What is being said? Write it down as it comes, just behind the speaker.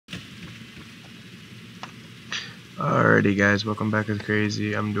Alrighty guys, welcome back with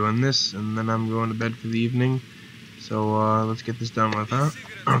Crazy. I'm doing this and then I'm going to bed for the evening. So let's get this done with, huh?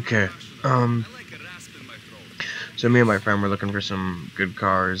 Okay. So me and my friend were looking for some good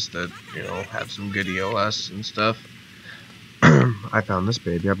cars that, have some good EOS and stuff. I found this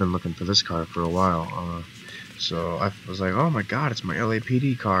baby. I've been looking for this car for a while. So I was like, oh my god, it's my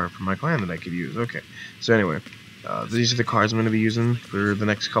LAPD car for my clan that I could use. Okay. So anyway, these are the cars I'm going to be using for the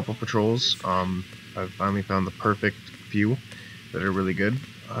next couple patrols. I finally found the perfect few that are really good.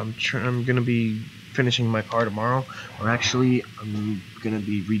 I'm going to be finishing my car tomorrow, or actually, I'm going to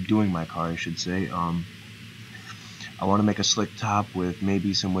be redoing my car, I should say. I want to make a slick top with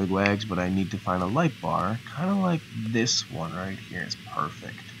maybe some wigwags, but I need to find a light bar, kind of like this one right here. It's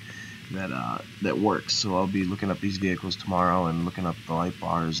perfect. That works. So I'll be looking up these vehicles tomorrow and looking up the light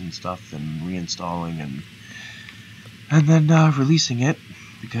bars and stuff and reinstalling and then releasing it,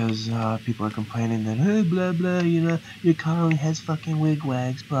 because people are complaining that, hey, blah blah, your car only has fucking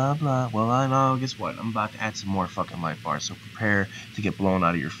wigwags, blah blah. Well, I know. Guess what? I'm about to add some more fucking light bars, so prepare to get blown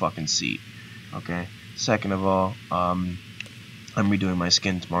out of your fucking seat. Okay. Second of all, I'm redoing my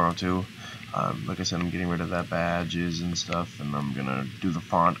skin tomorrow too. Like I said, I'm getting rid of that badges and stuff, and I'm gonna do the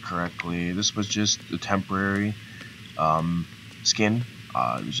font correctly. This was just a temporary skin.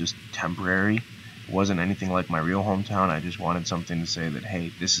 It was just temporary. It wasn't anything like my real hometown. I just wanted something to say that,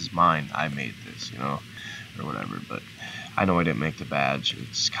 hey, this is mine. I made this, or whatever. But I know I didn't make the badge.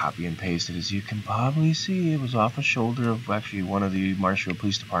 It's copy and pasted, as you can probably see. It was off a shoulder of actually one of the Marshall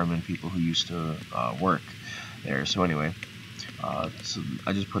Police Department people who used to work there. So anyway. So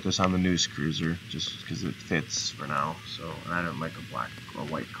I just put this on the news cruiser just because it fits for now. So I don't like a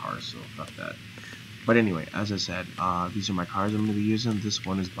white car, so fuck that. But anyway, as I said, these are my cars I'm going to be using. This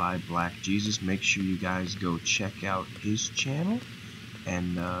one is by Black Jesus. Make sure you guys go check out his channel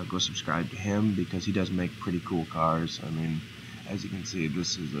and go subscribe to him, because he does make pretty cool cars. I mean, as you can see,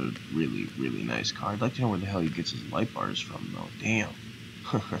 this is a really, really nice car. I'd like to know where the hell he gets his light bars from, though. Damn.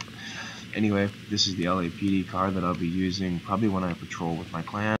 Anyway, this is the LAPD car that I'll be using probably when I patrol with my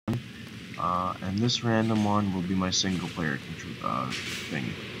clan. And this random one will be my single player thing.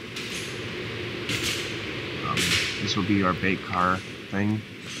 This will be our bait car thing.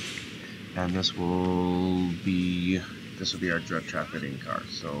 And this will be our drug trafficking car.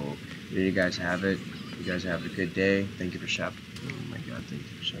 So there you guys have it. You guys have a good day. Thank you for shopping. Oh my god, thank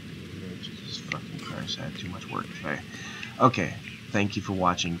you for shopping. Jesus fucking Christ, I had too much work today. Okay. Thank you for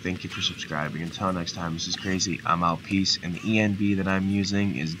watching. Thank you for subscribing. Until next time, this is Crazy. I'm out. Peace. And the ENB that I'm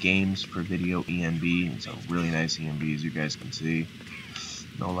using is Games for Video ENB. It's a really nice ENB, as you guys can see.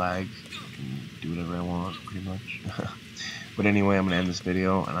 No lag. I can do whatever I want, pretty much. But anyway, I'm going to end this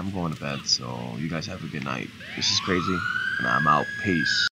video, and I'm going to bed. So you guys have a good night. This is Crazy, and I'm out. Peace.